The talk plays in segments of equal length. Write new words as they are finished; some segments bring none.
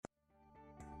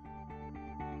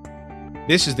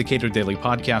This is the Cato Daily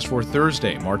Podcast for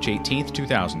Thursday, March 18th,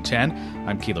 2010.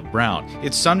 I'm Caleb Brown.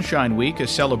 It's Sunshine Week, a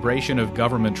celebration of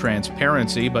government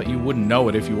transparency, but you wouldn't know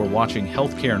it if you were watching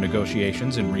healthcare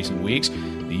negotiations in recent weeks.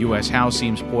 The U.S. House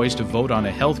seems poised to vote on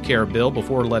a healthcare bill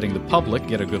before letting the public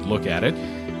get a good look at it.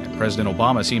 And President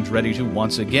Obama seems ready to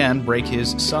once again break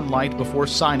his sunlight before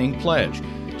signing pledge.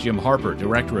 Jim Harper,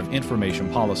 Director of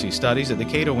Information Policy Studies at the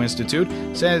Cato Institute,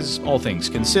 says, all things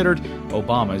considered,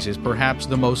 Obama's is perhaps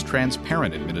the most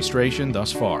transparent administration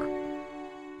thus far.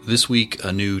 This week,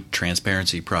 a new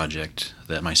transparency project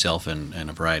that myself and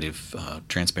a variety of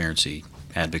transparency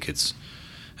advocates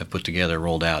have put together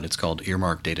rolled out. It's called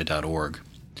earmarkdata.org,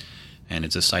 and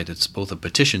it's a site that's both a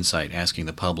petition site asking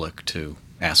the public to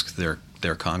ask their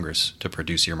Congress to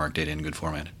produce earmark data in good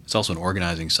format. It's also an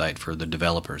organizing site for the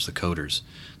developers, the coders,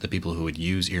 the people who would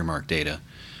use earmark data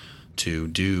to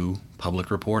do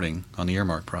public reporting on the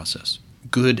earmark process.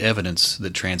 Good evidence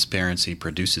that transparency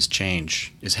produces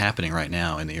change is happening right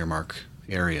now in the earmark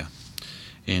area.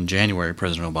 In January,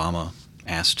 President Obama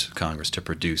asked Congress to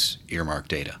produce earmark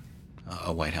data,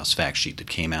 a White House fact sheet that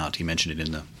came out. He mentioned it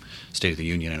in the State of the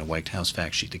Union, and a White House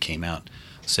fact sheet that came out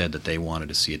said that they wanted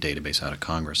to see a database out of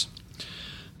Congress.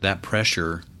 That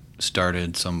pressure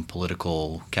started some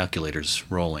political calculators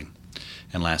rolling,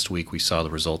 and last week we saw the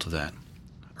result of that.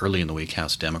 Early in the week,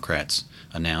 House Democrats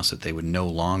announced that they would no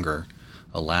longer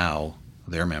allow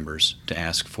their members to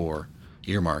ask for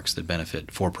earmarks that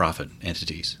benefit for-profit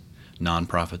entities.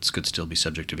 Nonprofits could still be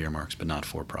subject to earmarks, but not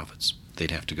for-profits. They'd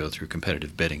have to go through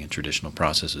competitive bidding and traditional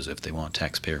processes if they want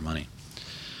taxpayer money.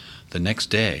 The next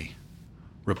day,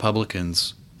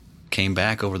 Republicans came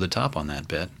back over the top on that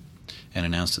bet and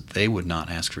announced that they would not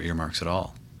ask for earmarks at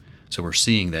all. So we're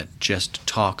seeing that just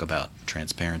talk about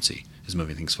transparency is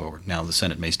moving things forward. Now, the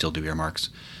Senate may still do earmarks.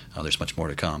 There's much more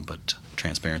to come, but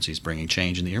transparency is bringing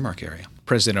change in the earmark area.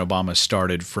 President Obama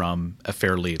started from a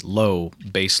fairly low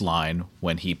baseline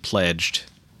when he pledged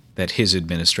that his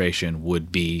administration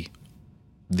would be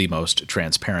the most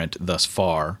transparent thus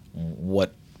far.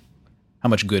 How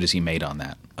much good has he made on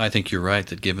that? I think you're right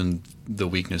that given the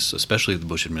weakness, especially of the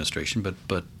Bush administration,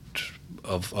 but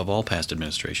of all past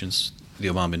administrations, the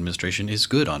Obama administration is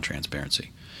good on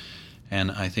transparency.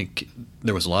 And I think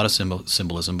there was a lot of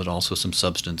symbolism, but also some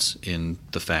substance in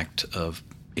the fact of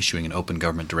issuing an open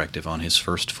government directive on his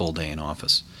first full day in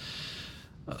office.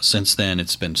 Since then,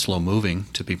 it's been slow moving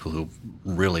to people who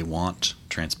really want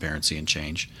transparency and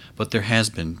change, but there has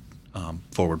been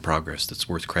forward progress that's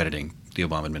worth crediting the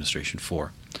Obama administration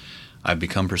for. I've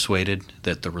become persuaded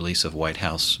that the release of White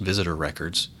House visitor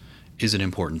records is an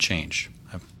important change,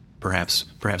 perhaps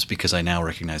because I now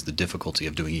recognize the difficulty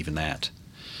of doing even that.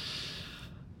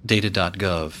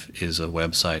 Data.gov is a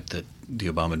website that the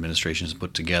Obama administration has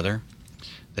put together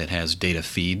that has data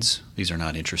feeds. These are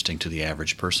not interesting to the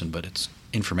average person, but it's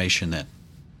information that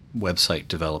website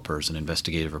developers and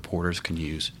investigative reporters can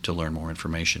use to learn more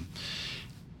information.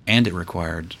 And it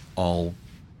required all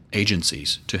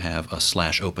agencies to have a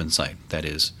 /open site. That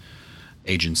is,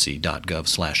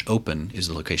 agency.gov/open is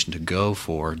the location to go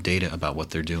for data about what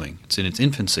they're doing. It's in its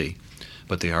infancy,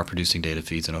 but they are producing data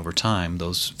feeds, and over time,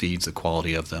 those feeds, the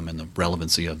quality of them and the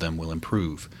relevancy of them will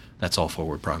improve. That's all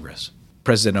forward progress.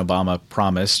 President Obama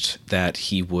promised that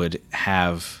he would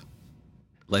have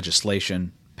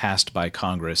legislation passed by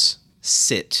Congress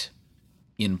sit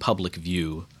in public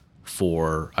view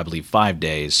for, I believe, 5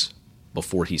 days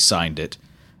before he signed it.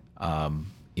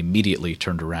 Immediately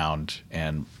turned around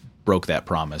and broke that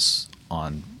promise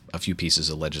on a few pieces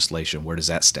of legislation. Where does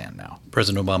that stand now?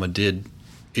 President Obama did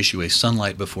issue a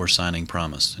sunlight before signing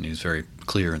promise, and he was very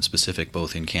clear and specific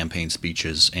both in campaign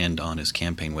speeches and on his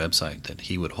campaign website that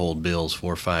he would hold bills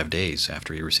for 5 days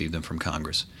after he received them from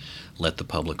Congress, let the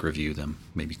public review them,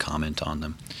 maybe comment on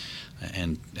them,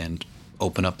 and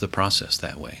open up the process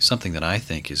that way. Something that I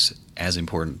think is as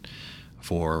important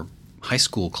for high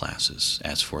school classes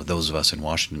as for those of us in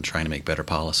Washington trying to make better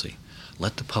policy.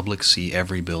 Let the public see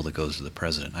every bill that goes to the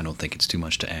president. I don't think it's too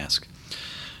much to ask.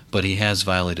 But he has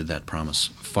violated that promise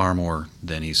far more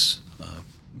than he's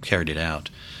carried it out.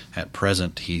 At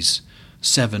present, he's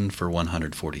 7 for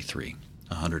 143.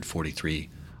 143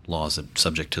 laws that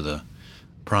subject to the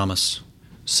promise.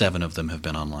 7 of them have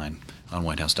been online on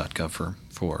whitehouse.gov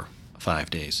for 5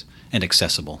 days and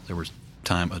accessible. There was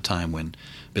a time when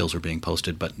bills were being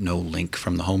posted, but no link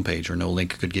from the homepage or no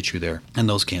link could get you there, and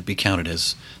those can't be counted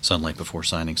as sunlight before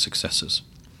signing successes.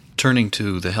 Turning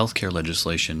to the healthcare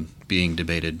legislation being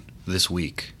debated this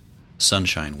week,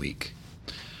 Sunshine Week,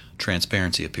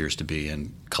 transparency appears to be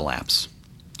in collapse.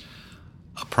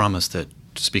 A promise that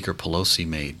Speaker Pelosi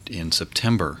made in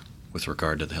September with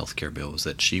regard to the health care bill was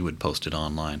that she would post it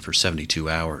online for 72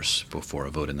 hours before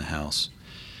a vote in the House.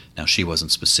 Now, she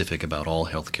wasn't specific about all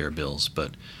health care bills,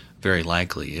 but very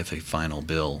likely if a final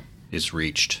bill is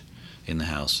reached in the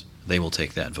House, they will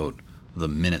take that vote the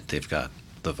minute they've got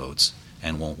the votes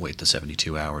and won't wait the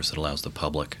 72 hours that allows the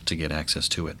public to get access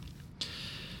to it.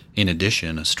 In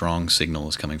addition, a strong signal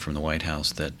is coming from the White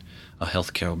House that a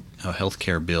health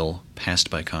care bill passed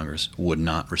by Congress would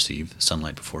not receive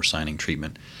sunlight before signing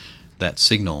treatment. That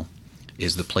signal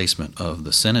is the placement of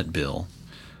the Senate bill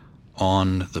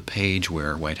on the page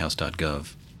where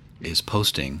whitehouse.gov is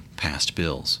posting passed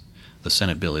bills. The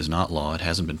Senate bill is not law. It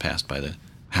hasn't been passed by the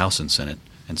House and Senate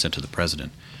and sent to the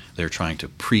President. They're trying to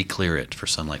pre-clear it for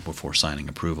sunlight before signing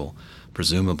approval,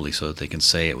 presumably so that they can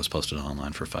say it was posted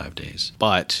online for 5 days.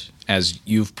 But, as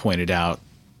you've pointed out,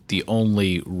 the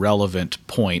only relevant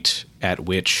point at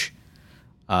which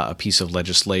a piece of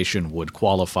legislation would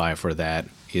qualify for that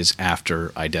is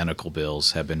after identical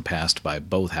bills have been passed by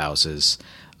both houses,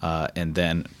 and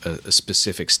then a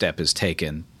specific step is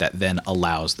taken that then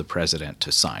allows the president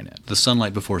to sign it. The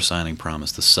sunlight before signing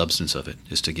promise, the substance of it,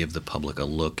 is to give the public a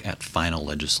look at final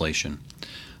legislation.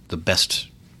 The best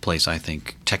place, I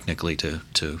think, technically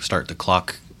to start the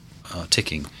clock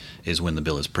ticking is when the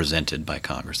bill is presented by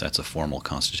Congress. That's a formal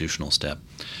constitutional step.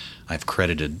 I've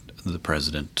credited the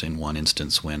president in one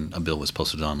instance when a bill was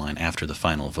posted online after the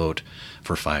final vote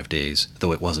for 5 days,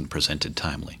 though it wasn't presented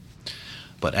timely.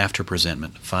 But after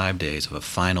presentment, 5 days of a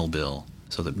final bill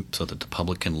so that the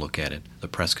public can look at it, the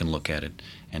press can look at it,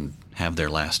 and have their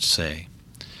last say.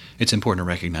 It's important to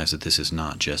recognize that this is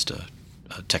not just a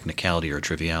technicality or a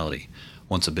triviality.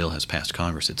 Once a bill has passed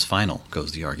Congress, it's final,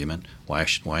 goes the argument. Why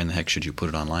in the heck should you put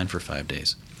it online for 5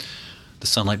 days? The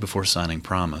sunlight before signing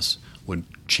promise would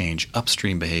change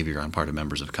upstream behavior on part of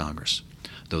members of Congress.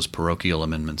 Those parochial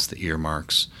amendments, the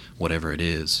earmarks, whatever it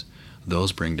is,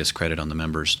 those bring discredit on the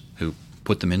members who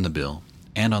put them in the bill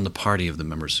and on the party of the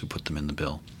members who put them in the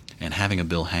bill. And having a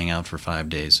bill hang out for 5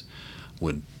 days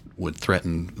would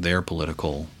threaten their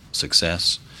political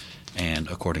success and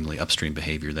accordingly upstream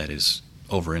behavior that is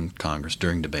over in Congress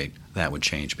during debate. That would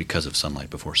change because of sunlight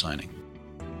before signing.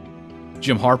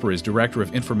 Jim Harper is Director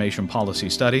of Information Policy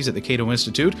Studies at the Cato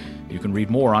Institute. You can read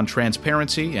more on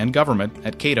transparency and government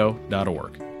at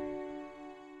cato.org.